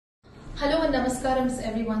Hello and namaskarams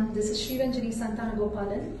everyone. This is Sriranjani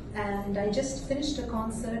Santhanagopalan and I just finished a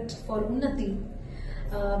concert for Unnati,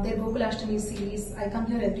 their Gokulashtami series. I come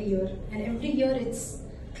here every year and every year it's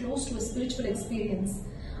close to a spiritual experience.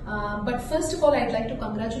 But first of all, I'd like to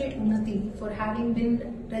congratulate Unnati for having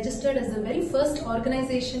been registered as the very first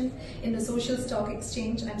organization in the Social Stock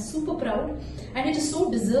Exchange. I'm super proud and it is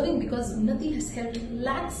so deserving because Unnati has helped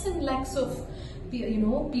lakhs and lakhs of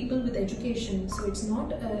people with education, so it's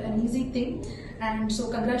not an easy thing, and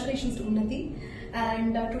so congratulations to Unnati.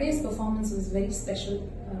 And today's performance was very special.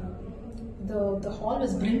 The hall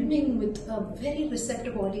was brimming with a very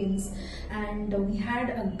receptive audience, and we had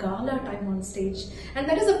a gala time on stage, and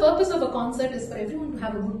that is the purpose of a concert, is for everyone to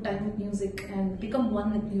have a good time with music and become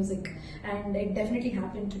one with music, and it definitely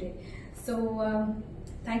happened today. So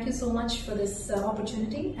thank you so much for this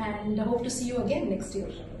opportunity, and I hope to see you again next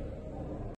year.